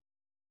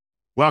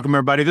Welcome,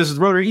 everybody. This is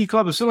Rotary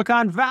E-Club of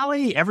Silicon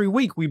Valley. Every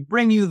week, we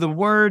bring you the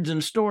words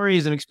and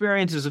stories and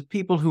experiences of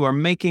people who are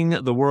making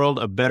the world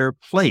a better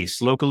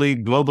place, locally,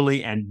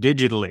 globally, and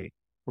digitally.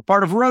 We're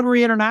part of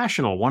Rotary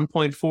International,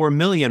 1.4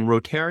 million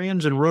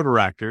Rotarians and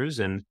Rotaractors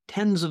and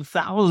tens of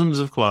thousands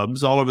of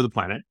clubs all over the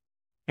planet.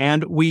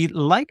 And we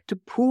like to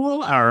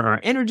pool our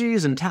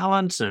energies and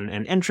talents and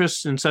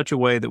interests in such a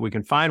way that we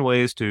can find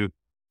ways to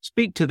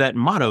speak to that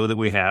motto that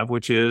we have,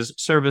 which is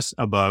service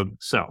above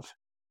self.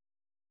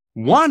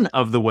 One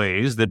of the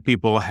ways that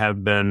people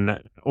have been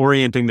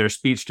orienting their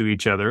speech to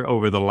each other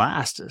over the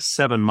last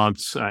 7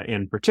 months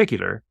in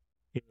particular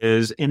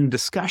is in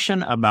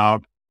discussion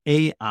about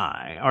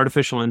AI,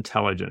 artificial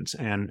intelligence,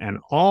 and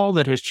all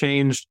that has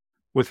changed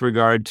with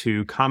regard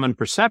to common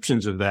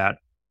perceptions of that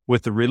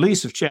with the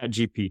release of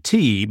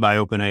ChatGPT by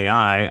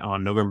OpenAI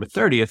on November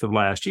 30th of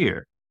last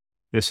year.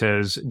 This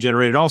has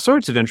generated all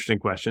sorts of interesting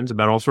questions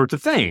about all sorts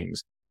of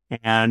things.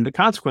 And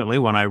consequently,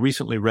 when I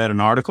recently read an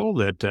article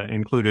that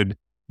included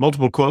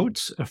multiple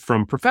quotes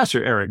from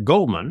Professor Eric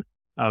Goldman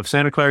of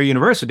Santa Clara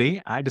University,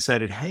 I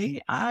decided,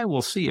 hey, I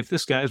will see if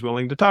this guy is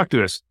willing to talk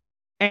to us.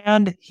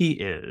 And he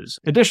is.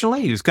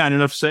 Additionally, he was kind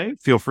enough to say,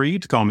 feel free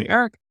to call me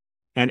Eric.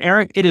 And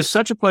Eric, it is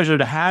such a pleasure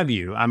to have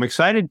you. I'm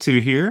excited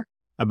to hear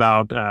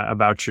about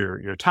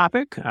your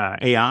topic,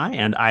 AI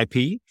and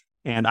IP,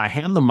 and I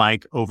hand the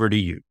mic over to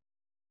you.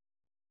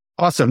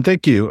 Awesome.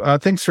 Thank you.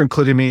 Thanks for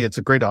including me. It's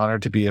a great honor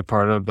to be a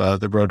part of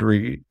the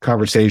Rotary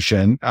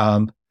conversation,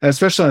 and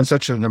especially on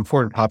such an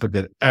important topic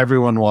that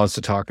everyone wants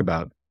to talk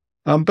about.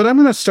 But I'm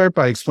going to start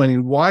by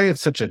explaining why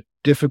it's such a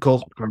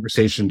difficult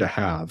conversation to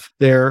have.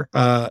 There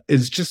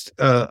is just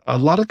a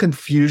lot of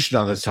confusion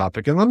on this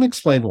topic, and let me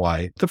explain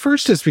why. The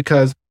first is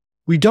because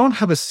we don't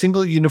have a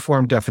single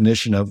uniform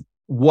definition of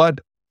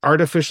what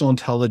artificial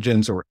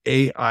intelligence or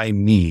AI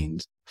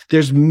means.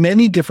 There's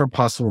many different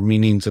possible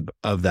meanings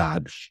of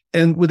that.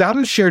 And without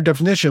a shared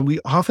definition, we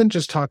often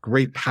just talk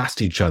right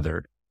past each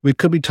other. We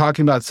could be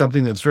talking about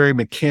something that's very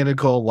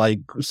mechanical, like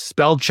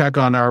spell check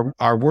on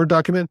our Word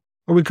document,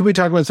 or we could be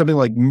talking about something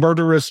like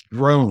murderous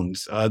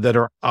drones that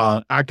are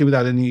acting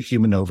without any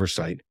human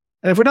oversight.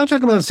 And if we're not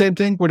talking about the same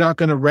thing, we're not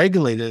going to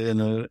regulate it in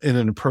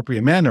an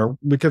appropriate manner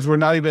because we're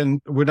not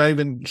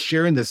even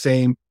sharing the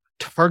same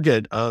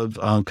target of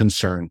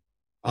concern.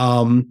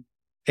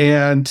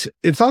 And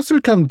it's also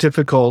become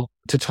difficult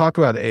to talk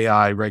about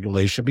AI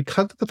regulation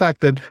because of the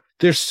fact that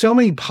there's so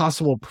many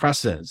possible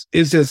precedents.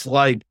 Is this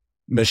like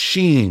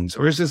machines,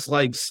 or is this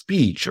like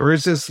speech, or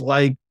is this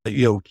like,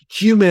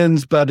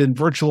 humans, but in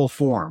virtual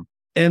form?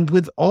 And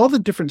with all the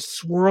different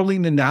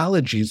swirling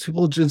analogies,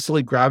 people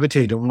instantly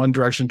gravitate in one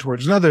direction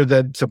towards another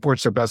that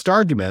supports their best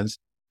arguments,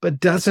 but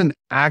doesn't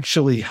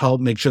actually help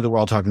make sure that we're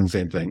all talking the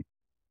same thing.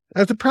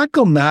 As a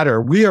practical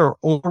matter, we are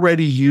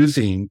already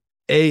using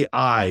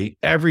AI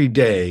every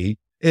day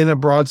in a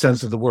broad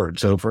sense of the word.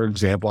 So, for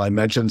example, I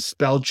mentioned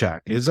spell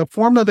check is a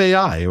form of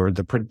AI, or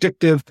the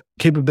predictive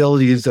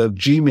capabilities of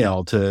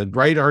Gmail to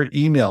write our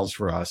emails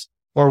for us.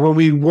 Or when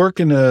we work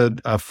in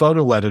a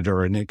photo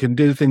editor and it can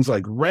do things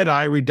like red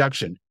eye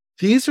reduction.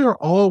 These are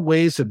all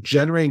ways of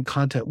generating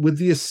content with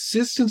the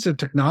assistance of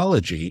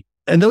technology.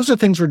 And those are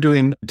things we're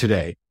doing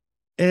today.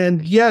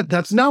 And yet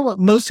that's not what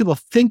most people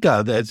think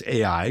of as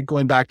AI,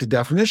 going back to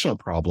definitional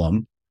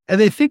problem. And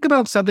they think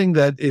about something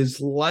that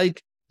is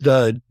like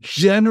the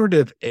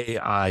generative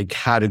AI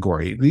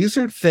category. These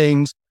are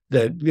things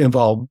that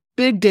involve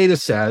big data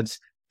sets,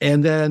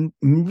 and then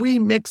we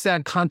mix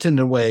that content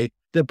in a way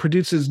that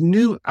produces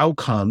new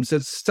outcomes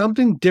that's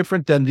something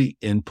different than the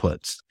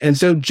inputs. And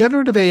so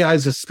generative AI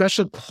is a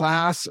special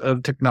class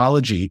of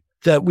technology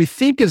that we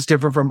think is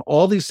different from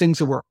all these things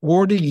that we're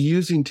already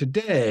using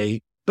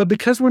today. But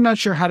because we're not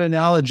sure how to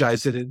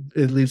analogize it,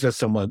 it leaves us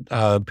somewhat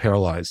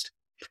paralyzed.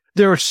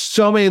 There are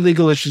so many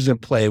legal issues in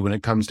play when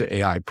it comes to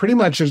AI. Pretty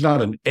much there's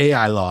not an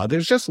AI law.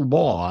 There's just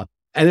law,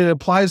 and it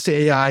applies to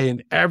AI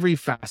in every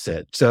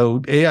facet.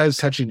 So AI is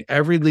touching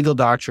every legal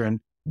doctrine.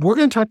 We're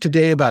going to talk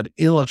today about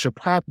intellectual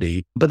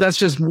property, but that's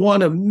just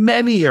one of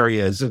many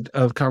areas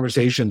of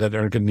conversation that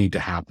are going to need to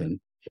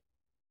happen.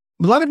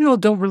 A lot of people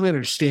don't really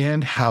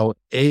understand how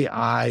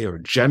AI or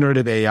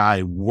generative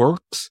AI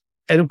works.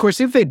 And of course,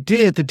 if they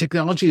did, the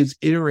technology is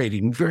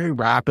iterating very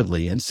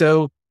rapidly. And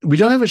so we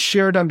don't have a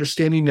shared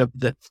understanding of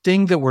the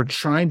thing that we're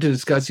trying to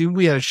discuss. Even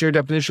we had a shared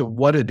definition of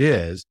what it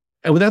is.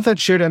 And without that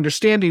shared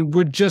understanding,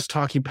 we're just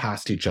talking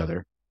past each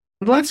other.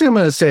 The last thing I'm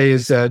going to say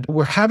is that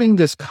we're having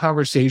this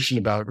conversation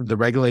about the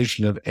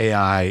regulation of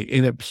AI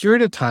in a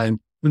period of time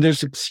when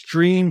there's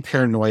extreme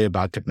paranoia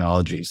about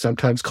technology,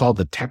 sometimes called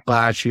the tech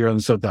clash here in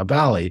the Silicon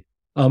Valley.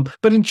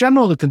 But in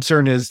general, the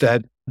concern is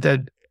that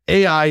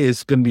AI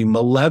is going to be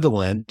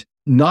malevolent,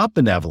 not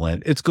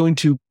benevolent. It's going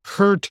to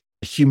hurt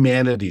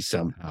humanity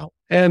somehow.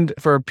 And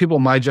for people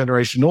my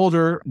generation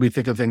older, we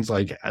think of things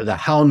like the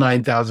HAL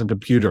 9000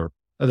 computer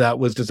that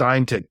was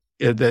designed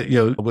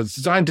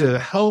to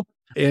help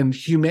in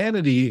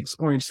humanity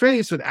exploring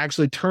space, but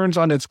actually turns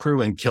on its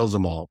crew and kills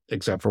them all,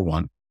 except for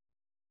one.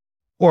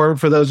 Or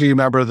for those of you who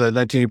remember the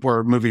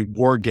 1984 movie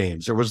War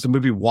Games, there was the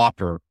movie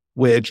Whopper,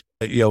 which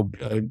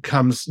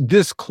comes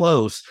this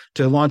close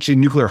to launching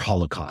nuclear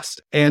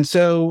holocaust. And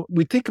so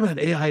we think about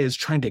AI as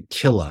trying to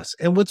kill us.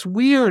 And what's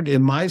weird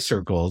in my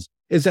circles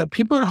is that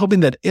people are hoping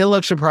that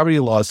intellectual property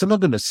law is somehow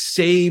going to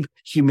save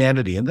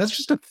humanity. And that's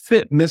just a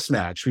fit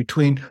mismatch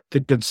between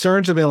the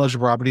concerns of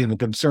intellectual property and the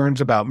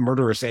concerns about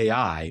murderous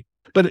AI.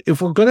 But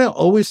if we're going to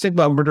always think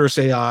about murderous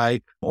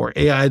AI or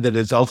AI that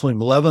is ultimately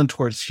malevolent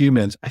towards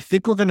humans, I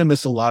think we're going to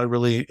miss a lot of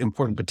really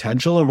important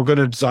potential, and we're going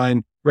to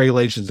design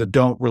regulations that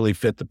don't really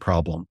fit the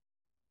problem.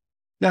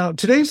 Now,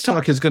 today's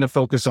talk is going to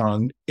focus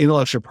on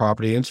intellectual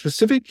property and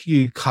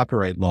specifically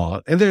copyright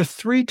law. And there are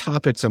three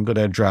topics I'm going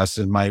to address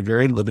in my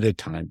very limited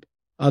time.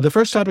 The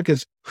first topic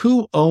is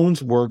who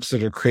owns works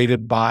that are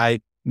created by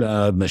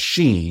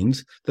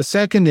machines. The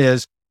second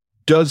is,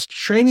 does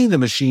training the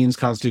machines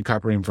constitute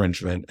copyright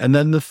infringement? And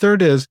then the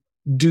third is,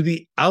 do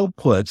the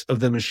outputs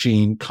of the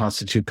machine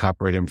constitute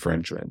copyright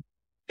infringement?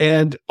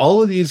 And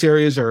all of these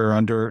areas are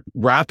under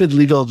rapid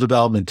legal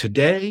development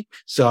today.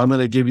 So I'm going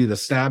to give you the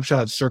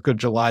snapshot circa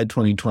July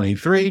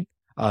 2023.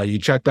 You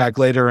check back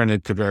later and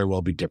it could very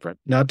well be different.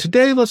 Now,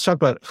 today, let's talk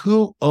about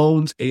who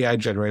owns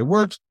AI-generated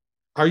works.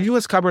 Our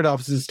U.S. Copyright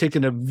Office has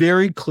taken a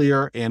very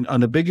clear and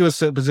unambiguous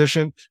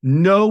position.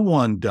 No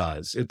one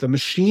does. If the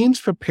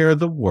machines prepare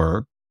the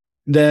work,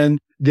 then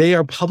they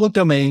are public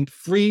domain,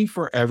 free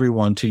for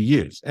everyone to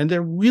use. And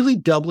they're really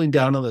doubling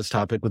down on this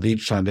topic with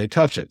each time they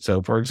touch it.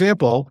 So, for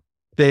example,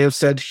 they have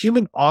said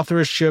human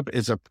authorship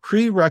is a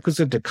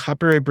prerequisite to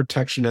copyright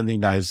protection in the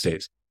United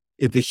States.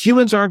 If the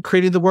humans aren't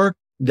creating the work,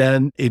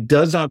 then it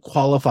does not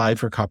qualify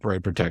for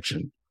copyright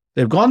protection.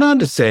 They've gone on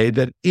to say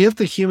that if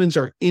the humans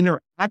are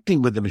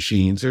interacting with the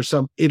machines, there's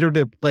some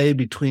iterative play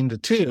between the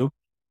two,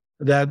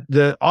 that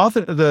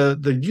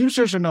the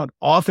users are not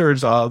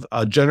authors of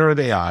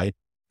generative AI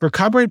for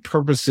copyright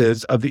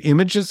purposes of the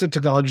images that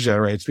technology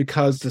generates,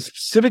 because the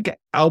specific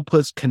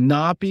outputs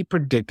cannot be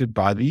predicted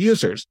by the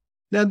users.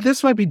 Now,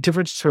 this might be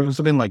different from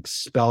something like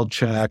spell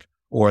check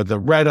or the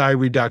red eye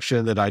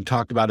reduction that I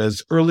talked about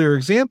as earlier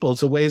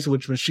examples of ways in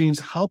which machines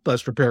help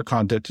us prepare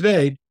content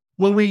today.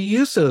 When we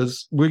use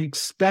those, we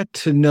expect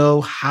to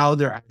know how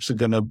they're actually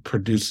going to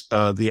produce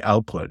the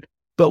output.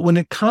 But when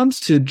it comes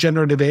to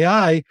generative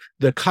AI,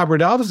 the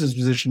Copyright Office's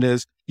position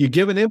is you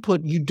give an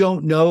input, you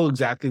don't know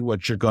exactly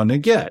what you're going to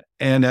get.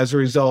 And as a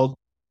result,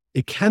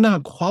 it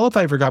cannot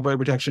qualify for copyright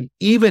protection,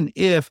 even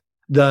if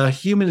the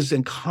human is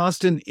in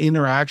constant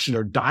interaction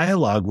or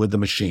dialogue with the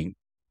machine.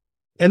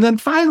 And then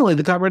finally,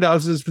 the Copyright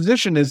Office's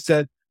position is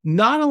that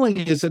not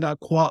only is it not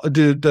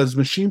does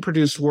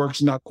machine-produced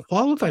works not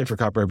qualify for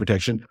copyright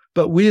protection,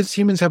 but we as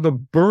humans have a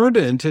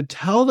burden to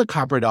tell the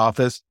Copyright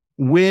Office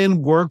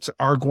when works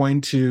are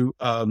going to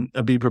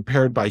be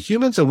prepared by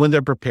humans and when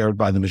they're prepared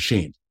by the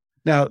machine.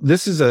 Now,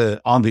 this is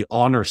on the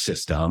honor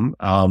system.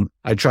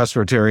 I trust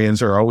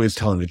Rotarians are always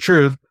telling the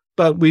truth,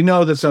 but we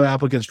know that some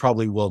applicants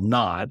probably will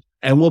not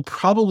and will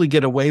probably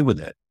get away with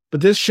it.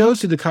 But this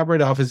shows that the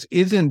Copyright Office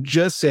isn't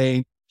just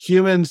saying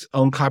humans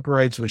own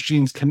copyrights,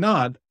 machines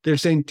cannot. They're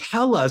saying,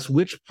 tell us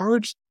which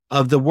parts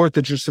of the work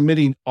that you're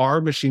submitting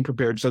are machine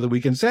prepared so that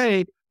we can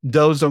say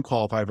those don't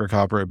qualify for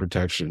copyright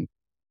protection.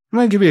 I'm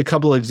going to give you a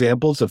couple of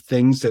examples of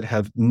things that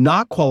have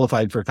not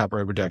qualified for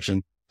copyright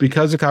protection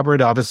because the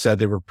Copyright Office said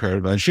they were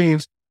prepared by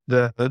machines.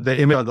 The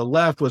image on the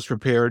left was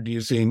prepared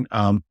using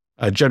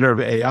a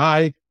generative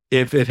AI.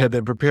 If it had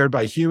been prepared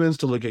by humans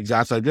to look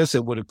exactly like this,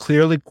 it would have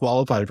clearly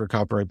qualified for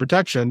copyright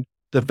protection.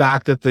 The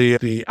fact that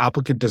the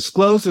applicant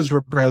discloses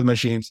were prepared by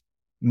machines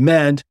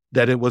meant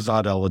that it was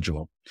not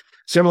eligible.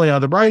 Similarly,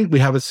 on the right, we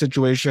have a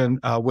situation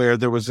where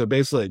there was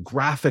basically a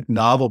graphic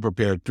novel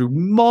prepared through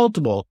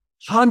multiple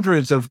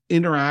hundreds of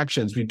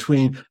interactions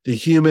between the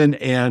human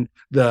and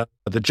the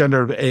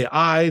generative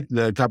AI.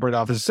 The Copyright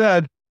Office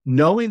said,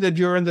 knowing that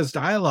you're in this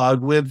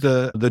dialogue with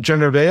the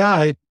generative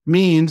AI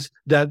means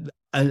that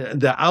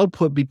the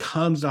output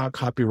becomes not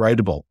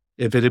copyrightable.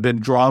 If it had been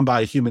drawn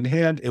by a human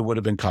hand, it would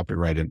have been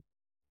copyrighted.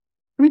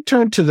 Let me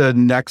turn to the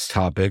next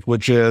topic,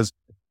 which is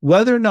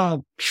whether or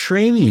not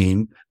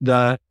training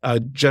the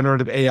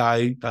generative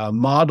AI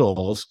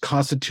models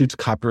constitutes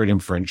copyright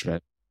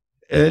infringement.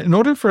 In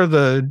order for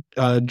the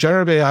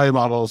generative AI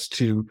models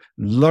to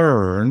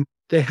learn,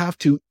 they have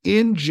to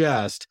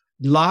ingest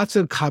lots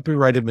of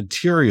copyrighted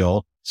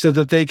material so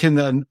that they can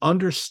then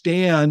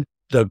understand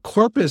the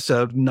corpus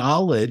of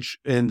knowledge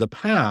in the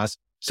past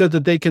so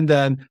that they can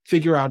then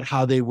figure out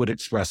how they would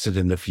express it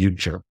in the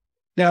future.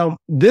 Now,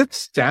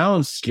 this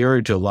sounds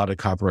scary to a lot of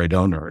copyright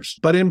owners,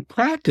 but in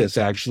practice,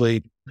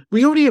 actually,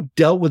 we already have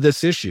dealt with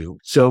this issue.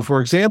 So, for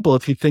example,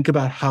 if you think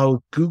about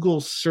how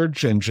Google's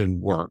search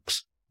engine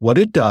works, what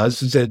it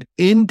does is it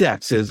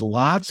indexes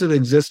lots of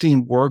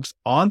existing works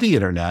on the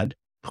internet,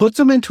 puts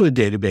them into a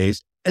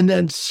database, and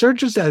then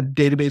searches that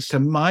database to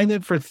mine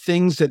it for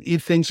things that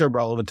it thinks are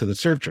relevant to the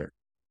searcher.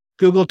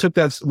 Google took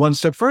that one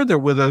step further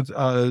with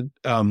a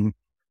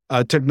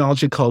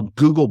technology called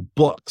Google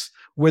Books,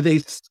 where they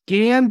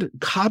scanned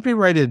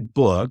copyrighted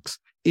books,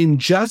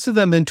 ingested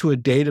them into a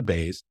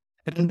database,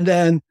 and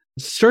then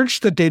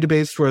searched the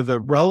database for the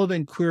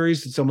relevant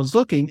queries that someone's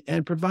looking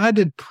and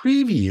provided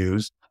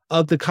previews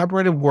of the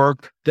copyrighted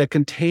work that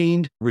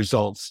contained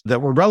results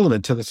that were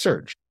relevant to the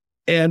search.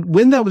 And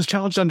when that was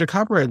challenged under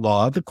copyright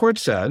law, the court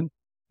said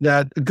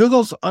that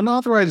Google's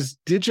unauthorized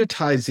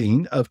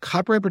digitizing of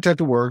copyright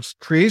protected works,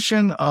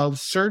 creation of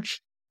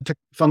search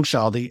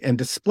functionality, and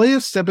display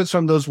of snippets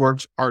from those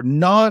works are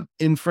not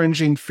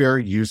infringing fair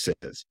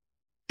uses.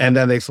 And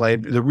then they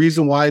explained the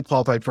reason why it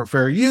qualified for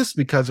fair use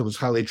because it was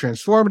highly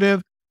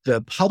transformative,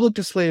 the public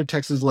display of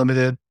text is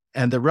limited,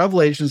 and the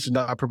revelations do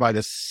not provide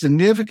a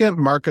significant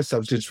market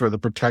substitute for the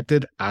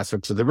protected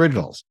aspects of the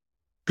originals.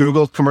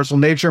 Google's commercial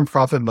nature and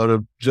profit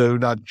motive do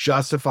not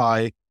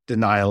justify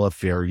denial of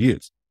fair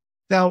use.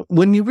 Now,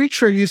 when you reach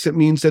fair use, it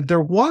means that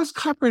there was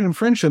copyright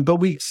infringement, but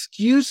we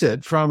excuse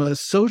it from a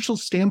social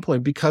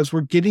standpoint because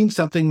we're getting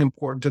something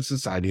important to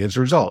society as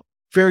a result.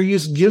 Fair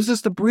use gives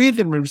us the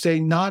breathing room to say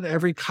not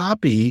every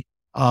copy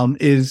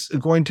is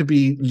going to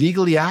be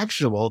legally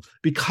actionable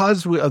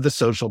because of the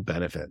social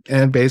benefit.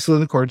 And basically,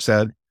 the court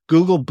said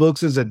Google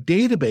Books as a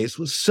database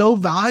was so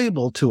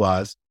valuable to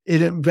us,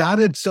 it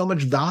added so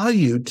much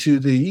value to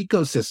the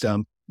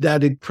ecosystem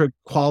that it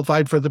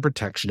qualified for the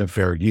protection of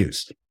fair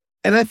use.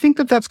 And I think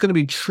that that's going to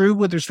be true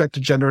with respect to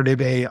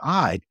generative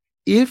AI.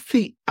 If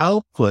the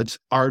outputs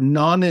are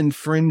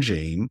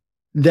non-infringing,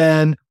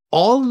 then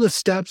all of the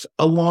steps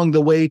along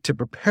the way to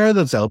prepare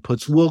those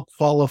outputs will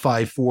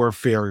qualify for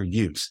fair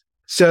use.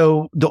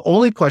 So the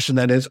only question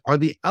then is, are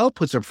the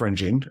outputs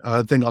infringing?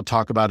 A thing I'll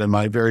talk about in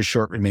my very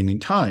short remaining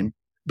time.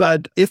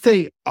 But if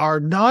they are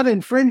not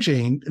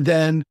infringing,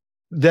 then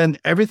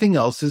everything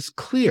else is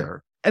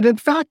clear. And in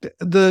fact,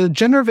 the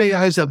generative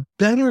AI is a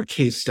better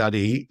case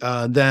study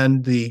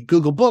than the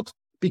Google Books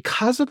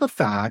because of the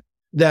fact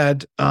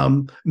that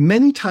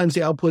many times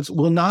the outputs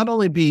will not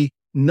only be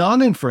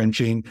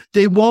non-infringing,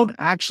 they won't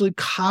actually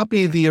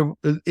copy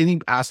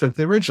any aspect of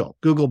the original.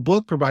 Google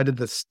Book provided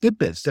the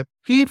snippets that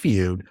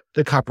previewed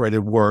the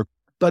copyrighted work,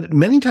 but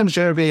many times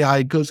generative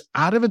AI goes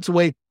out of its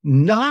way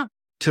not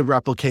to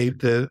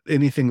replicate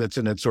anything that's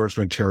in its source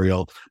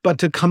material, but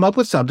to come up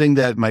with something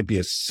that might be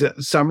a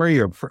summary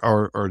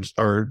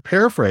or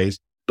paraphrase,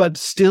 but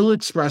still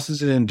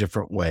expresses it in a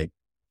different way.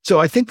 So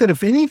I think that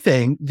if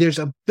anything, there's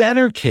a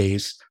better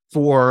case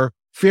for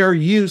fair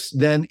use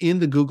than in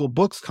the Google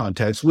Books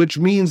context, which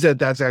means that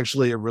that's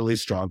actually a really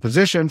strong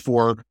position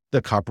for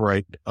the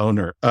copyright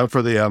owner,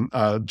 for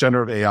the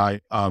generative AI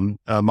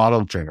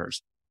model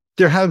trainers.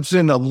 There has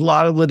been a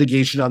lot of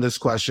litigation on this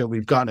question.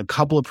 We've gotten a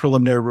couple of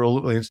preliminary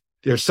rulings.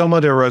 They're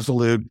somewhat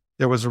irresolute.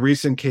 There was a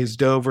recent case,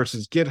 Doe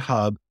versus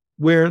GitHub,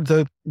 where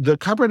the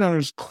copyright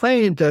owners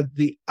claimed that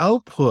the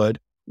output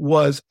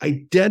was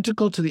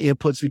identical to the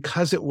inputs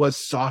because it was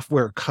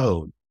software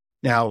code.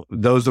 Now,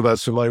 those of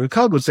us familiar with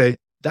code would say,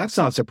 that's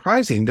not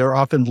surprising. They're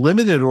often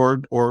limited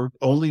or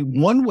only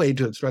one way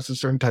to express a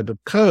certain type of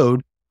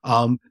code,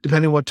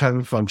 depending on what type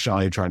of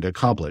functionality you're trying to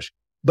accomplish.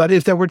 But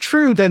if that were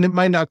true, then it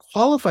might not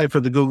qualify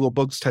for the Google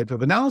Books type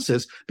of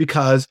analysis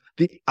because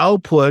the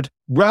output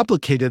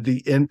replicated the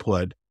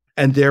input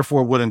and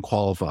therefore wouldn't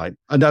qualify.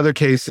 Another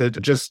case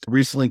that just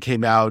recently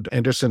came out,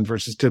 Anderson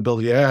versus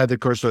Tibillier, the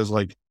course was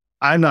like,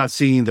 I'm not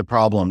seeing the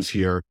problems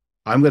here.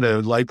 I'm going to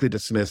likely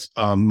dismiss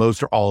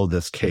most or all of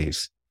this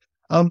case.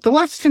 The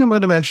last thing I'm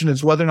going to mention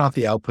is whether or not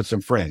the outputs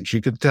infringe.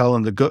 You could tell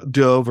in the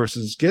Doe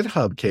versus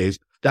GitHub case,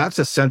 that's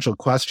a central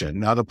question.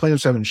 Now, the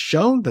plaintiffs haven't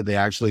shown that they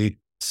actually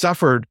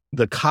suffered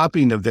the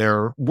copying of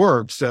their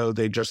work, so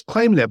they just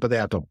claimed it, but they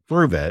have to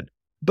prove it.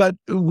 But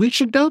we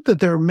should note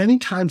that there are many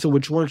times in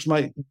which works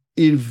might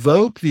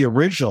evoke the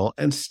original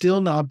and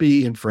still not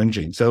be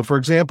infringing. So, for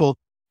example,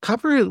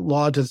 copyright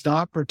law does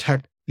not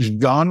protect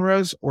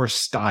genres or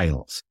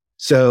styles.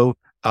 So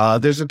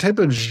there's a type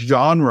of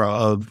genre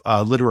of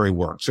literary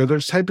work. So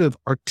there's type of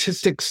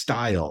artistic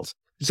styles.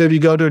 So if you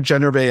go to a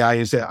generative AI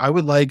and say, I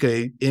would like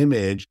an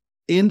image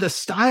in the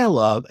style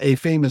of a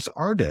famous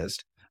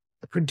artist,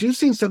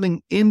 producing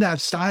something in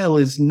that style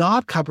is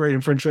not copyright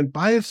infringement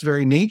by its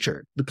very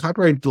nature. The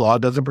copyright law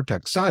doesn't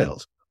protect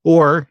styles.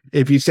 Or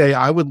if you say,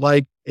 I would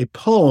like a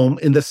poem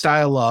in the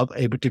style of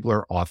a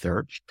particular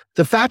author,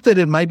 the fact that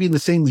it might be in the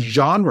same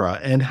genre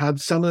and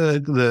have some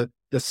of the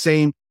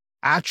same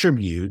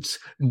attributes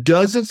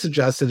doesn't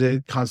suggest that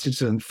it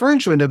constitutes an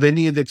infringement of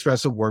any of the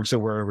expressive works that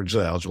were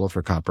originally eligible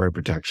for copyright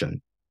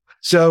protection.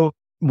 So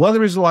one of the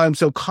reasons why I'm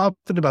so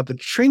confident about the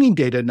training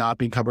data not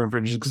being copyright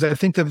infringing is because I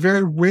think that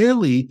very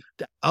rarely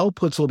the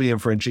outputs will be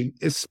infringing,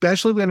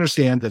 especially if we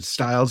understand that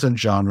styles and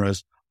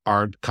genres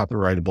aren't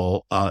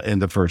copyrightable in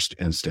the first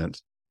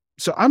instance.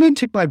 So I'm going to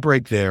take my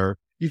break there.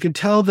 You can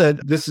tell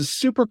that this is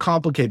super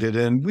complicated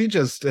and we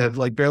just have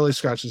like barely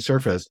scratched the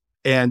surface.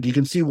 And you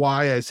can see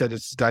why I said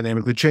it's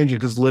dynamically changing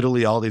because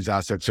literally all these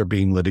aspects are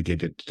being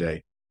litigated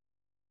today.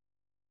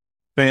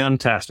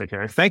 Fantastic,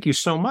 Eric. Thank you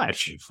so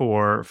much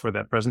for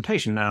that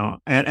presentation now.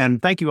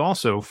 And thank you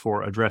also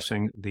for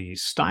addressing the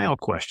style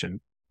question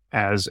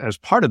as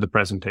part of the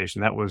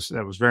presentation. That was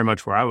very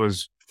much where I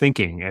was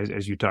thinking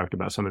as you talked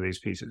about some of these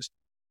pieces.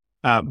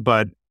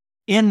 But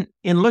in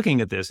looking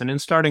at this and in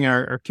starting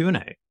our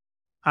Q&A,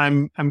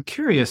 I'm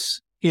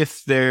curious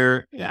if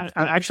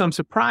I'm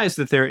surprised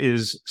that there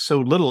is so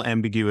little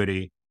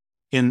ambiguity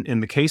in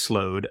the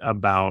caseload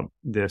about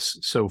this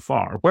so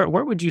far.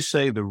 Where would you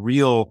say the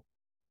real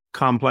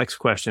complex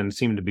questions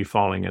seem to be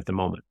falling at the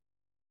moment?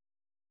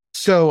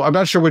 So I'm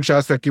not sure which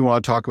aspect you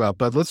want to talk about,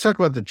 but let's talk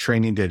about the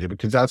training data,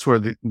 because that's where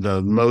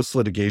the most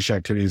litigation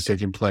activity is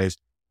taking place.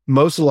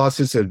 Most of the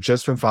lawsuits have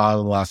just been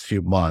filed in the last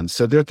few months.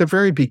 So they're at the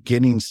very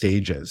beginning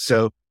stages.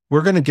 So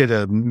we're going to get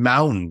a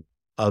mountain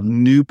of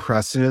new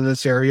precedent in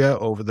this area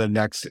over the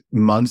next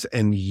months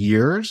and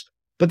years.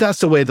 But that's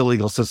the way the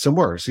legal system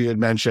works. You had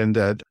mentioned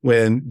that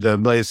when the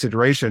latest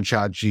iteration,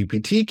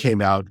 ChatGPT,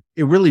 came out,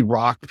 it really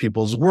rocked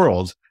people's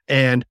worlds.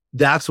 And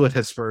that's what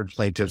has spurred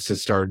plaintiffs to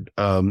start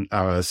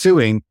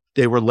suing.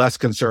 They were less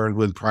concerned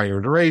with prior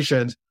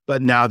iterations,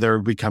 but now they're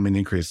becoming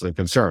increasingly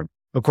concerned.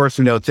 Of course,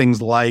 we know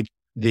things like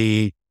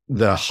the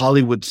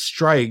Hollywood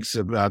strikes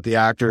about the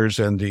actors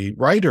and the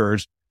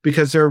writers,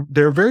 because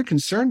they're very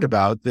concerned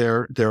about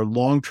their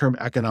long-term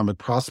economic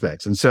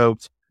prospects. And so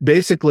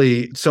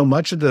basically, so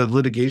much of the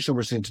litigation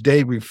we're seeing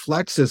today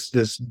reflects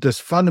this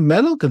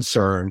fundamental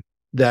concern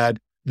that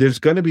there's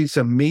going to be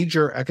some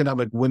major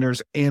economic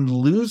winners and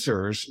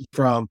losers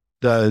from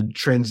the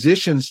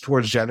transitions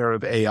towards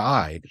generative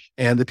AI.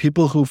 And the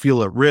people who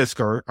feel at risk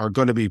are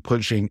going to be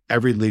pushing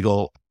every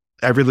legal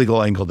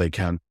angle they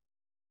can.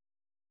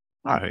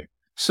 All right.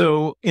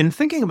 So in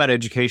thinking about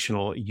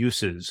educational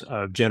uses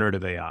of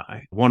generative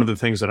AI, one of the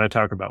things that I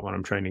talk about when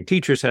I'm training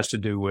teachers has to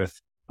do with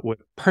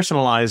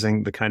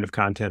personalizing the kind of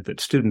content that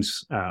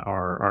students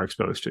are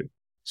exposed to.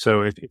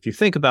 So if you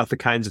think about the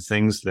kinds of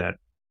things that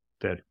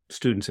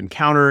students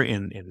encounter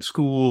in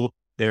school,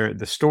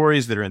 the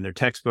stories that are in their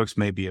textbooks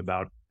may be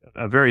about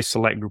a very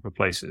select group of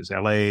places,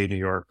 LA, New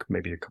York,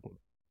 maybe a couple.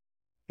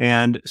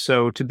 And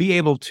so to be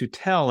able to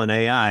tell an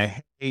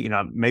AI, hey,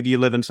 maybe you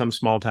live in some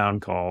small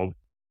town called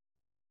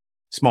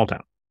Small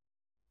Town,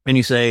 and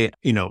you say,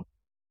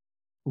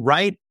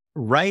 write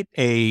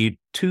a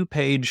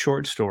 2-page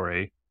short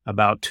story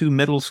about 2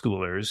 middle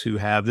schoolers who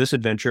have this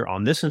adventure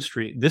on this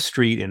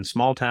street in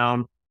small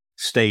town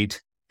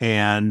state,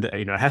 and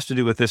it has to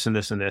do with this and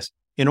this and this.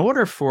 In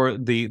order for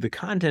the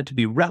content to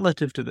be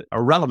relevant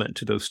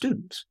to those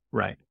students,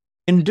 right?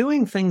 In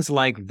doing things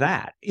like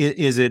that,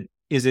 is it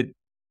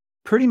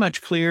pretty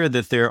much clear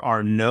that there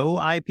are no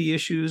IP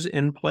issues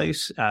in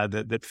place,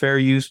 that fair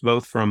use,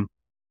 both from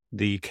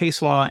the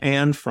case law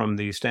and from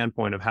the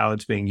standpoint of how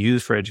it's being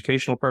used for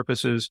educational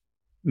purposes,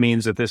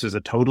 means that this is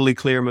a totally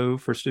clear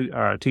move for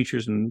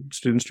teachers and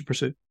students to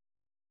pursue?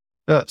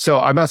 So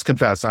I must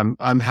confess,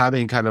 I'm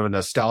having kind of a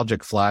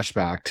nostalgic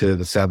flashback to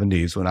the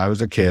 70s when I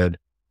was a kid.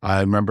 I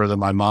remember that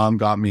my mom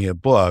got me a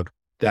book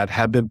that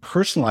had been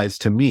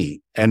personalized to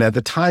me. And at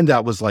the time,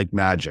 that was like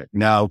magic.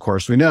 Now, of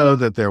course, we know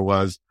that there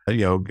was,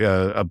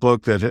 a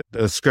book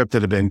a script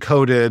that had been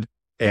coded,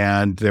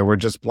 and there were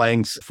just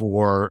blanks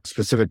for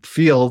specific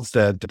fields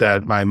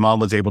that my mom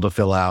was able to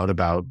fill out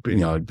about,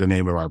 the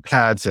name of our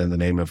pets and the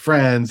name of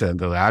friends and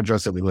the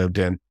address that we lived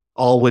in,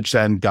 all which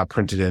then got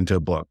printed into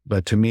a book.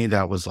 But to me,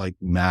 that was like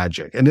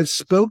magic. And it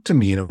spoke to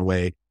me in a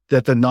way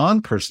that the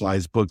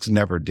non-personalized books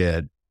never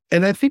did.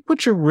 And I think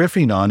what you're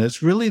riffing on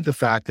is really the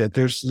fact that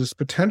there's this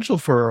potential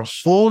for a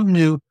whole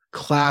new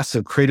class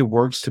of creative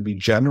works to be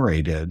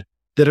generated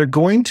that are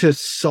going to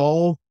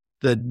solve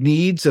the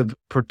needs of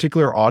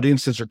particular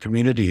audiences or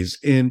communities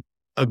in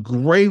a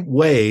great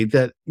way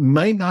that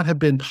might not have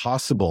been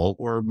possible,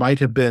 or might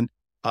have been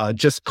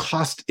just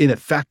cost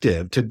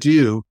ineffective to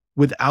do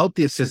without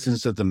the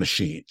assistance of the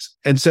machines.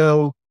 And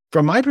so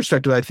from my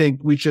perspective, I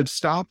think we should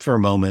stop for a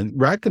moment,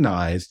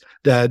 recognize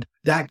that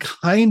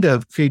kind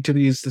of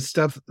creativity is the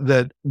stuff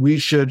that we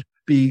should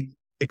be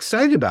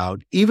excited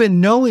about,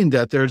 even knowing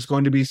that there's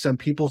going to be some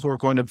people who are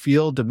going to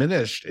feel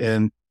diminished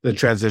in the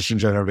transition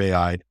to generative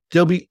AI.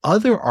 There'll be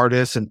other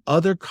artists and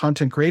other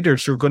content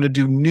creators who are going to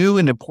do new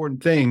and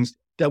important things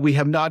that we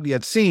have not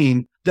yet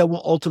seen that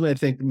will ultimately, I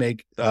think,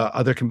 make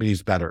other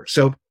communities better.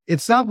 So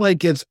it's not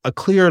like it's a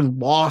clear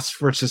loss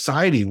for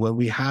society when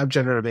we have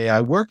generative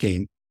AI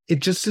working. It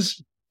just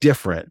is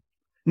different.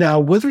 Now,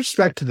 with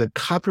respect to the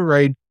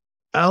copyright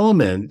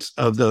element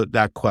of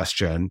that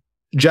question,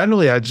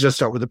 generally, I'd just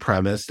start with the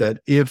premise that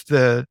if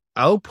the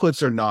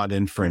outputs are not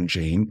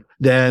infringing,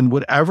 then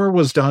whatever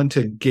was done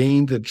to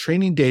gain the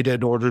training data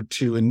in order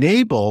to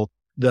enable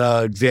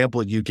the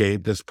example you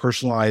gave, this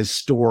personalized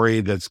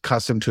story that's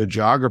custom to a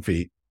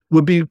geography,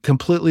 would be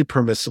completely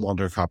permissible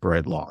under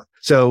copyright law.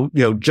 So,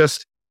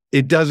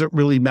 it doesn't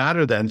really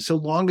matter then, so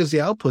long as the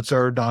outputs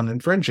are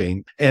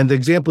non-infringing. And the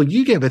example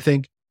you gave, I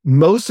think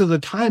most of the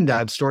time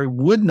that story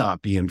would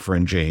not be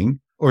infringing,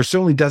 or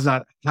certainly does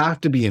not have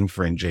to be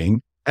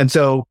infringing. And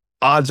so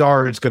odds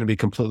are it's going to be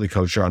completely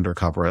kosher under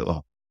copyright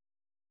law.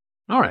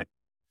 All right.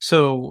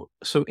 So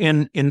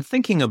in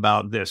thinking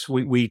about this,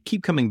 we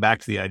keep coming back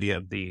to the idea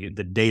of the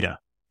data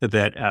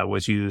that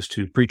was used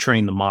to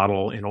pre-train the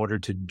model in order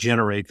to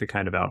generate the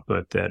kind of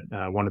output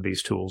that one of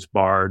these tools,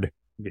 Bard,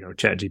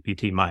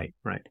 ChatGPT, might,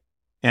 right?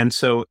 And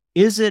so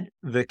is it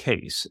the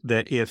case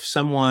that if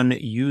someone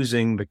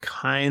using the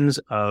kinds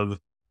of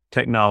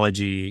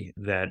technology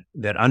that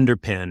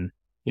underpin,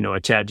 a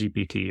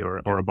ChatGPT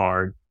or a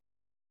Bard.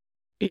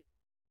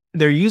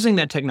 They're using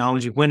that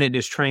technology when it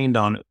is trained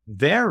on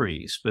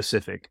very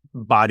specific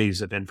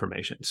bodies of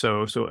information.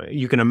 So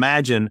you can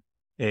imagine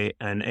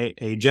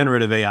a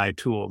generative AI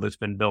tool that's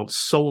been built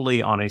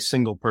solely on a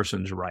single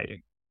person's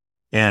writing.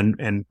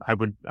 And I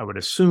would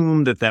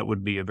assume that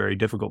would be a very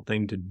difficult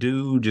thing to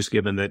do, just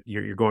given that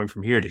you're going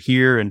from here to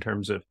here in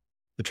terms of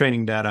the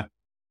training data.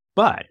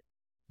 But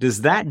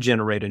does that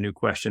generate a new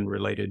question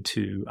related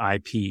to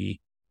IP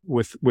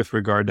with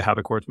regard to how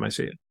the courts might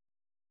see it?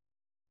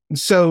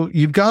 So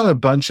you've got a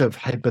bunch of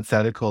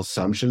hypothetical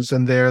assumptions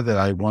in there that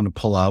I want to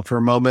pull out for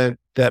a moment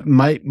that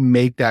might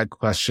make that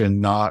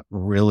question not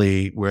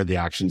really where the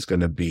action's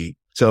going to be.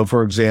 So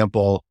for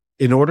example,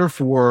 in order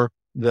for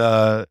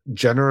the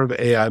generative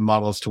AI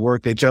models to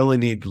work, they generally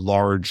need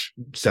large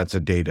sets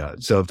of data.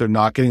 So if they're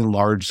not getting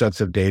large sets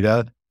of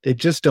data, they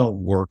just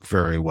don't work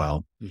very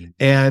well. Mm-hmm.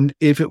 And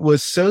if it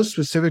was so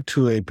specific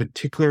to a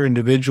particular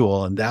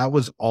individual and that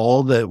was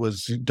all that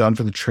was done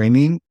for the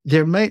training,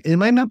 it might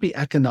not be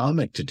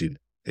economic to do.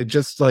 It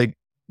just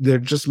there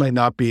just might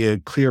not be a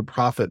clear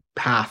profit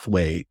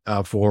pathway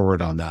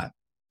forward on that.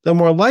 The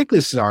more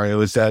likely scenario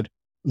is that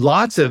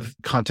lots of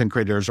content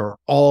creators are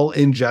all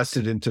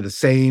ingested into the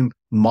same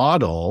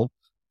model,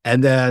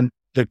 and then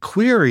the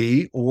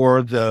query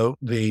or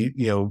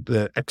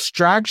the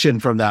extraction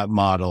from that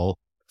model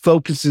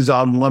focuses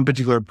on one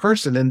particular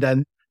person and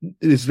then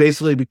is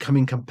basically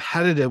becoming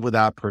competitive with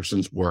that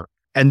person's work.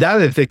 And that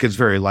I think is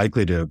very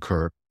likely to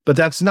occur. But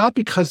that's not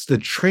because the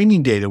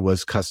training data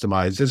was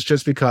customized. It's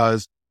just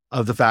because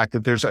of the fact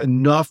that there's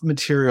enough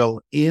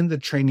material in the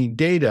training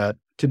data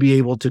to be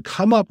able to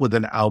come up with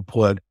an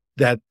output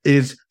that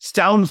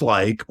sounds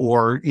like,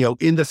 or,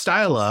 in the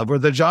style of, or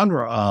the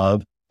genre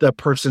of the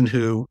person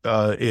who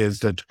is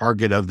the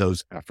target of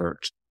those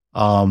efforts.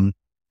 And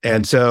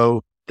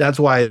so that's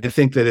why I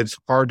think that it's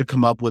hard to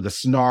come up with a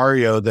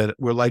scenario that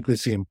we're likely to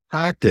see in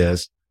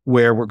practice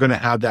where we're going to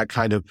have that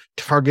kind of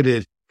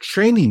targeted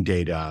training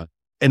data.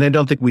 And I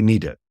don't think we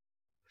need it.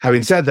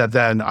 Having said that,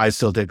 then I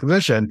still take the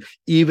position,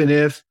 even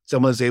if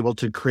someone is able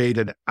to create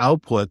an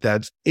output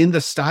that's in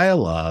the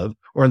style of,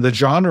 or in the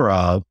genre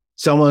of,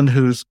 someone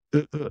who's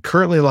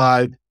currently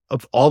live,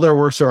 of all their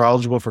works are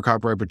eligible for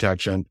copyright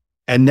protection.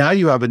 And now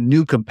you have a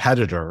new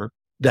competitor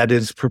that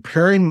is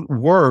preparing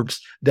works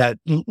that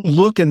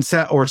look and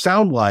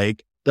sound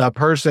like the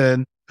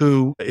person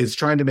who is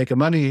trying to make a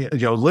money,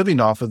 living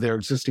off of their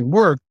existing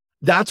work.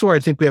 That's where I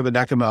think we have an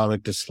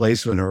economic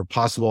displacement or a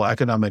possible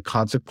economic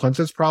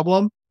consequences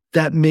problem.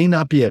 That may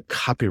not be a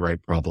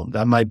copyright problem.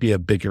 That might be a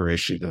bigger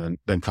issue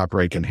than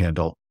copyright can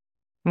handle.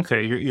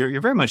 Okay,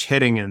 you're very much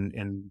heading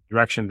in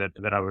direction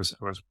that I was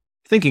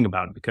thinking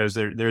about, because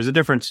there's a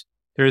difference.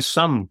 There is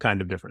some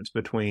kind of difference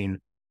between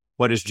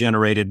what is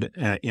generated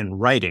in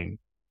writing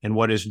and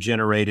what is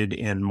generated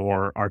in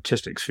more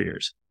artistic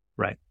spheres,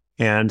 right?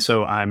 And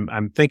so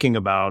I'm thinking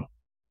about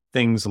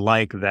things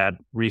like that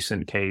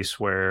recent case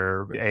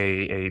where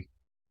a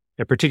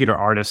particular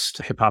artist,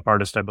 hip hop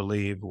artist, I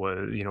believe,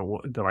 was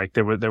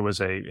there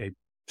was a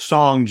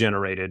song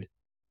generated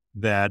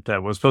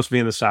that was supposed to be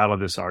in the style of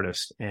this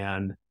artist,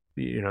 and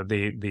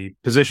the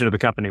position of the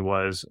company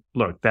was,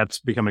 look, that's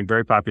becoming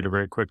very popular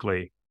very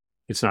quickly.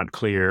 It's not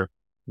clear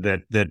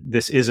that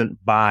this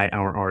isn't by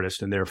our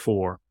artist, and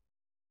therefore,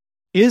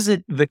 is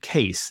it the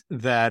case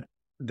that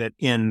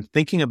in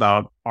thinking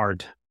about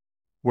art,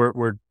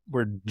 we're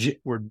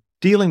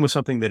dealing with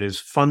something that is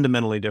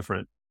fundamentally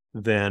different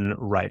than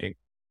writing?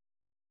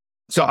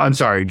 So I'm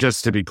sorry,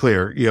 just to be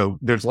clear,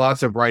 there's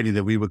lots of writing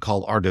that we would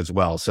call art as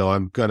well. So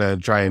I'm going to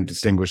try and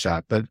distinguish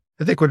that. But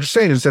I think what you're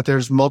saying is that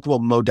there's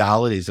multiple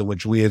modalities in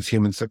which we as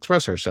humans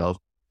express ourselves.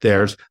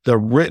 There's the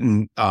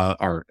written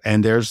art,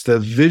 and there's the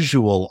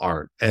visual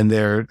art, and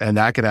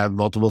that can have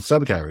multiple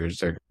subcategories.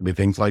 There could be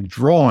things like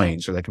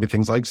drawings, or there could be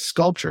things like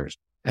sculptures.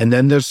 And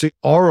then there's the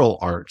oral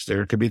arts.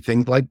 There could be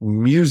things like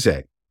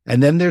music.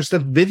 And then there's the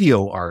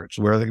video arts,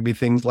 where there could be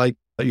things like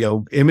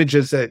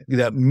images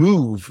that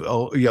move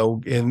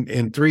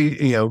in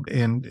three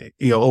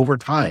over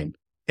time.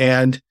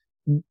 And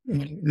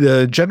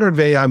the generative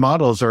AI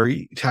models are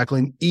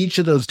tackling each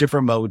of those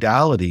different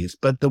modalities,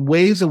 but the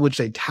ways in which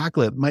they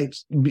tackle it might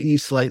be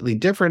slightly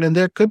different. And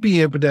there could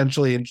be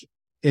potentially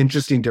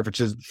interesting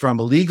differences from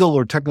a legal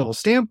or technical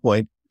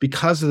standpoint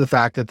because of the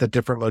fact that the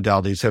different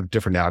modalities have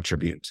different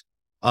attributes.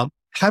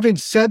 Having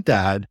said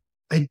that,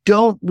 I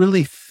don't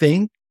really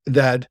think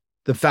that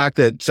the fact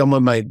that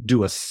someone might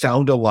do a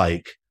sound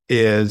alike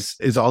is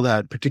all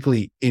that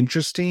particularly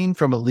interesting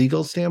from a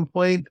legal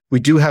standpoint. We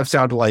do have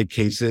sound alike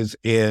cases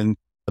in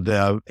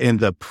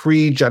the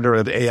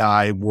pre-generative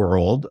AI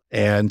world,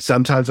 and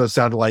sometimes those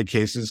sound alike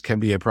cases can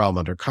be a problem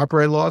under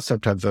copyright law.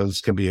 Sometimes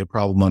those can be a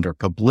problem under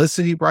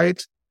publicity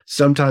rights.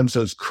 Sometimes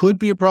those could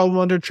be a problem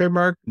under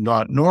trademark,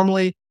 not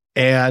normally,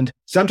 and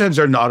sometimes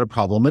they're not a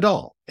problem at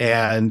all.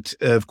 And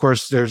of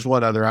course, there's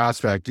one other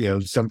aspect.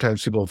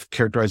 Sometimes people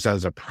characterize that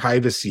as a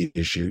privacy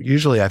issue.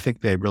 Usually, I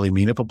think they really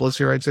mean a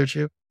publicity rights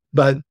issue.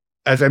 But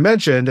as I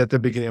mentioned at the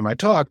beginning of my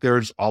talk,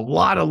 there's a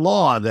lot of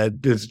law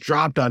that is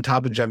dropped on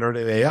top of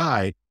generative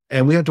AI,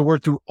 and we have to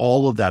work through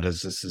all of that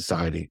as a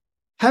society.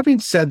 Having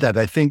said that,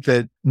 I think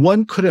that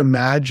one could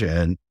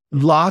imagine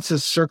lots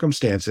of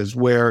circumstances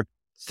where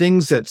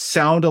things that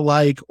sound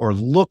alike or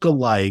look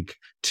alike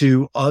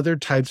to other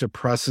types of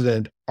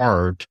precedent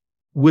art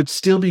would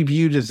still be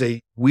viewed as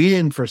a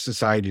win for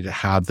society to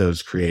have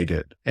those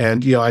created.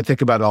 And, I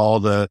think about all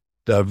the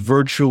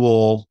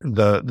virtual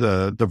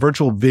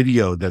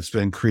video that's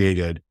been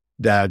created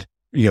that,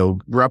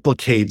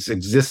 replicates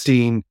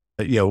existing,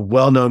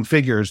 well-known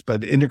figures,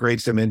 but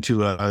integrates them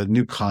into a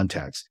new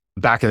context.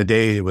 Back in the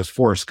day, it was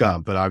Forrest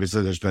Gump, but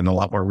obviously there's been a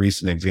lot more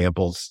recent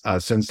examples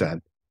since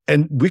then.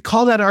 And we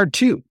call that art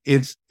too.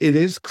 It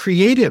is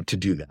creative to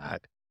do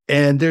that.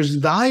 And there's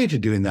value to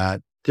doing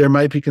that. There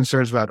might be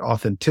concerns about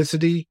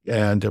authenticity,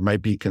 and there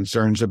might be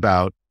concerns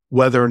about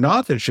whether or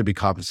not there should be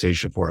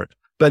compensation for it.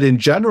 But in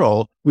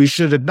general, we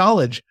should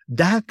acknowledge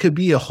that could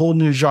be a whole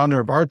new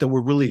genre of art that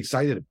we're really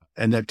excited about,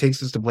 and that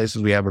takes us to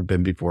places we haven't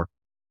been before.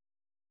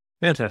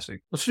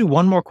 Fantastic. Let's do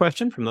one more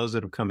question from those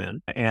that have come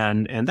in.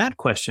 And that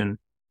question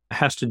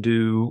has to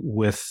do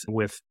with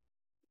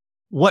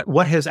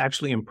what has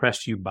actually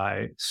impressed you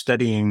by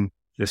studying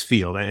this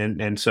field.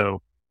 And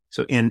so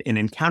in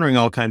encountering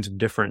all kinds of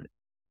different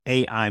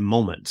AI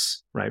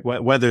moments, right?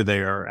 Whether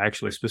they are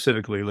actually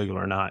specifically legal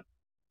or not,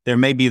 there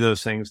may be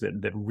those things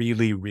that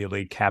really,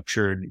 really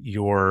captured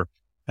your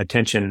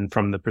attention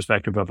from the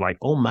perspective of like,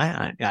 oh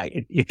man,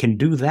 it can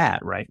do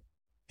that, right?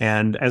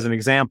 And as an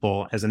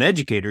example, as an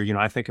educator,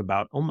 I think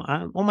about, oh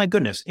my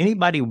goodness,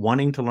 anybody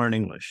wanting to learn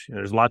English.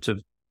 There's lots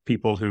of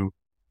people who,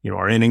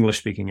 are in English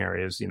speaking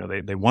areas,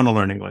 they want to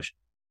learn English.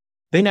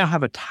 They now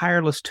have a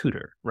tireless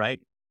tutor, right?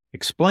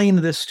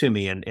 Explain this to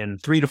me in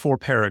 3 to 4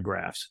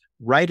 paragraphs.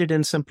 Write it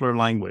in simpler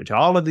language.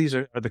 All of these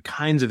are the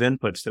kinds of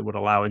inputs that would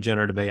allow a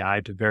generative AI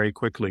to very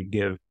quickly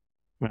give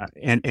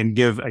and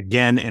give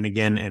again and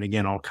again and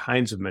again all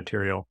kinds of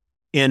material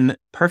in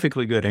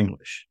perfectly good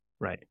English,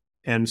 right?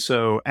 And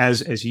so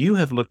as you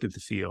have looked at the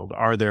field,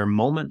 are there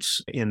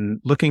moments in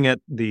looking at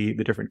the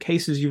different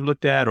cases you've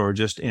looked at, or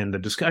just in the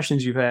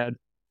discussions you've had,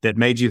 that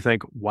made you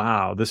think,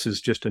 wow, this is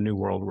just a new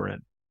world we're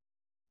in?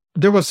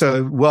 There was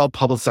a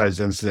well-publicized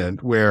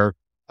incident where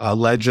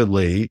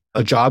allegedly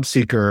a job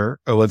seeker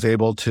was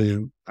able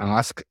to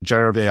ask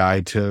generative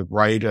AI to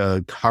write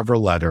a cover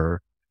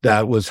letter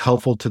that was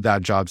helpful to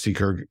that job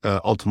seeker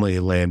ultimately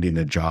landing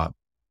a job.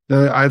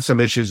 Now, I have some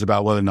issues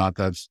about whether or not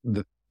that's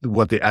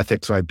what the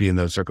ethics might be in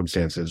those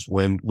circumstances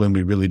when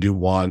we really do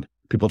want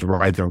people to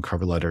write their own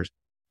cover letters.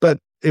 But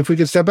if we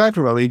could step back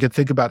for a moment, you could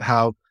think about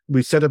how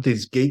we set up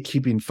these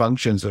gatekeeping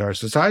functions in our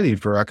society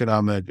for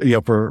economic,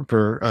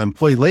 for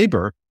employee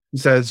labor. It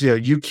says,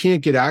 you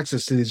can't get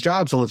access to these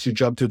jobs unless you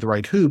jump through the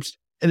right hoops.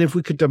 And if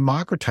we could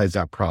democratize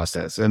that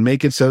process and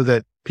make it so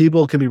that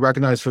people can be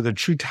recognized for their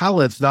true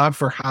talents, not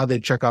for how they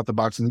check out the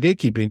box in the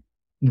gatekeeping,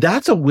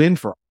 that's a win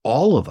for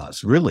all of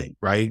us, really,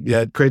 right?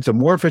 It creates a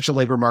more efficient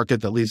labor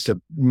market that leads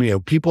to,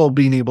 people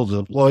being able to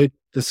deploy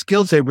the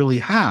skills they really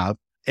have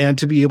and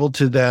to be able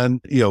to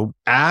then,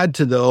 add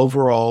to the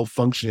overall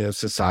functioning of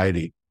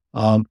society.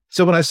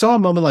 So when I saw a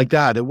moment like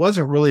that, it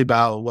wasn't really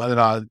about whether or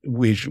not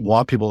we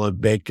want people to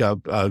make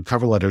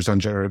cover letters on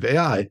generative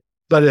AI,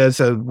 but as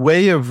a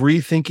way of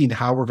rethinking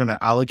how we're going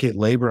to allocate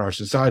labor in our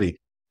society.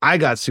 I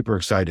got super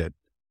excited.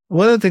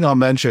 One other thing I'll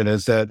mention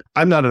is that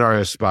I'm not an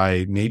artist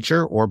by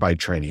nature or by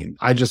training.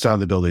 I just have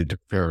the ability to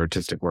prepare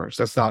artistic works.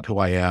 That's not who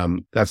I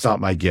am. That's not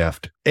my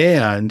gift.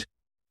 And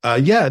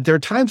there are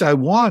times I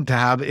want to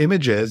have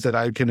images that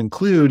I can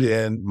include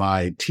in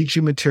my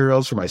teaching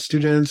materials for my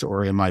students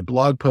or in my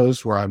blog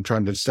posts where I'm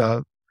trying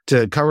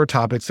to cover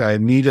topics. I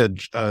need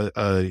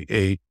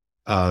a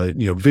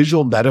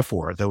visual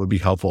metaphor that would be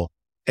helpful.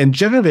 And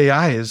generative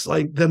AI is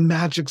like the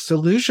magic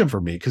solution for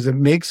me because it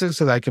makes it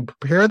so that I can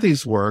prepare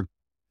these work.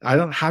 I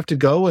don't have to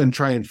go and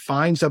try and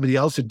find somebody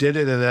else who did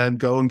it and then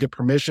go and get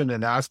permission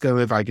and ask them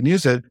if I can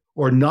use it,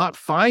 or not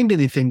find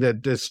anything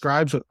that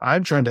describes what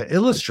I'm trying to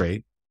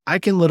illustrate. I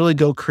can literally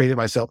go create it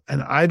myself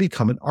and I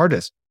become an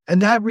artist.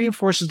 And that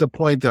reinforces the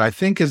point that I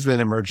think has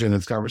been emerging in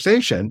this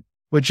conversation,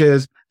 which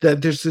is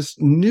that there's this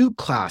new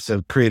class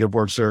of creative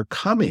works that are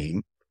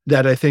coming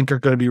that I think are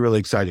going to be really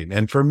exciting.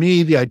 And for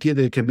me, the idea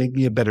that it can make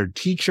me a better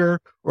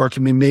teacher or it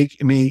can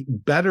make me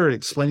better at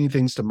explaining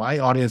things to my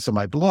audience on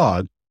my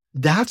blog,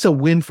 that's a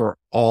win for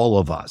all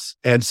of us.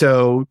 And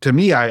so to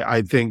me,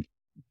 I think,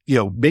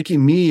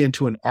 making me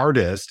into an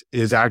artist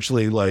is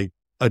actually like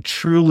a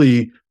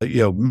truly,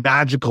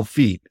 magical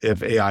feat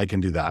if AI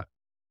can do that.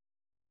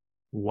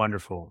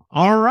 Wonderful.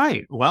 All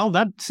right. Well,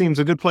 that seems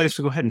a good place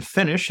to go ahead and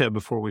finish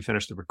before we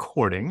finish the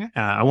recording.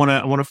 I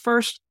want to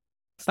first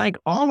thank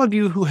all of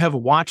you who have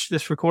watched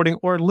this recording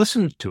or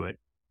listened to it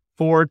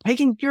for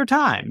taking your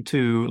time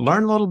to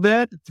learn a little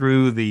bit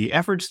through the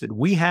efforts that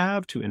we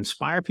have to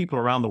inspire people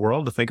around the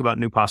world to think about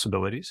new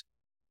possibilities.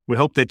 We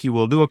hope that you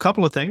will do a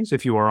couple of things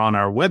if you are on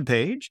our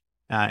webpage,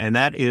 and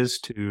that is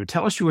to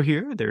tell us you are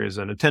here. There is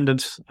an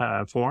attendance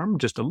form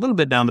just a little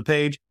bit down the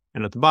page.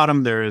 And at the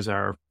bottom, there is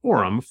our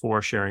forum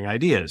for sharing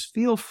ideas.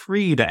 Feel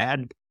free to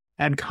add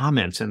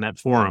comments in that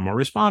forum or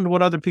respond to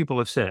what other people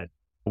have said.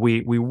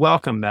 We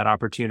welcome that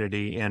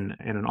opportunity in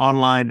an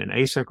online and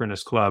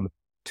asynchronous club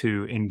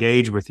to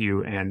engage with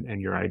you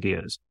and your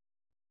ideas.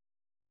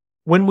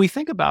 When we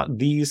think about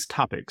these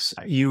topics,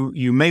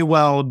 you may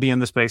well be in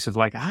the space of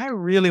like, I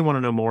really want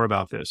to know more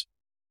about this.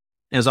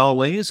 As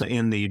always,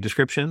 in the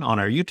description on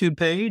our YouTube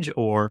page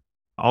or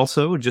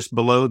also just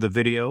below the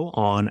video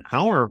on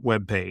our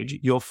webpage,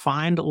 you'll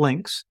find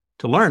links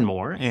to learn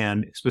more.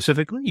 And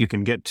specifically, you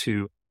can get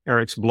to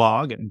Eric's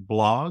blog at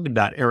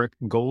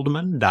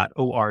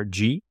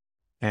blog.ericgoldman.org.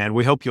 And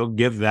we hope you'll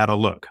give that a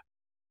look.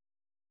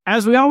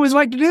 As we always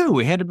like to do,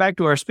 we hand it back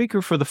to our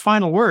speaker for the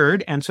final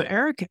word. And so,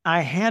 Eric,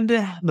 I hand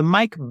the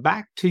mic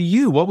back to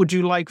you. What would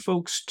you like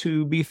folks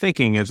to be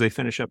thinking as they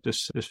finish up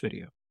this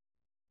video?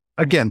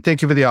 Again,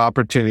 thank you for the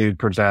opportunity to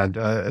present.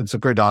 It's a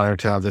great honor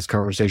to have this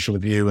conversation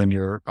with you and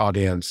your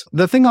audience.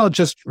 The thing I'll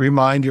just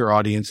remind your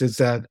audience is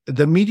that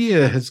the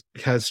media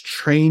has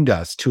trained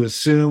us to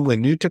assume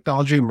when new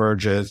technology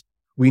emerges,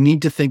 we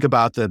need to think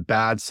about the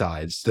bad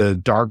sides, the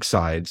dark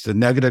sides, the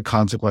negative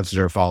consequences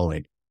that are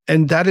following.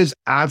 And that is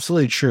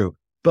absolutely true.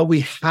 But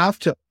we have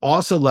to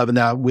also leaven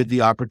that with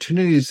the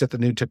opportunities that the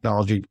new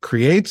technology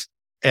creates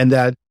and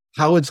that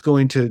how it's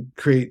going to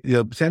create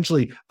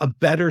potentially a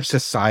better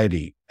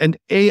society. And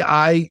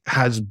AI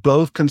has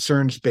both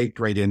concerns baked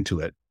right into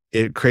it.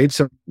 It creates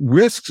some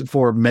risks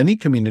for many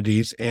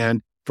communities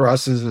and for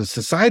us as a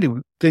society,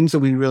 things that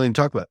we really didn't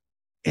talk about.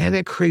 And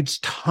it creates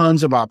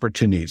tons of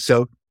opportunities.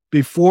 So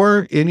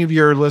before any of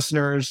your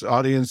listeners,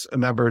 audience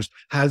members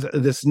has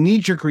this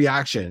knee-jerk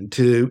reaction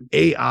to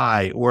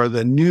AI or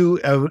the new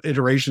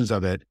iterations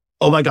of it,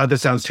 oh my God,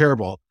 this sounds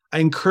terrible. I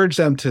encourage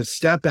them to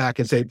step back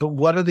and say, but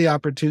what are the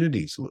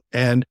opportunities?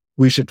 And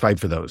we should fight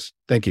for those.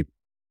 Thank you.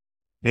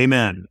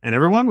 Amen. And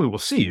everyone, we will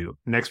see you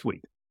next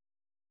week.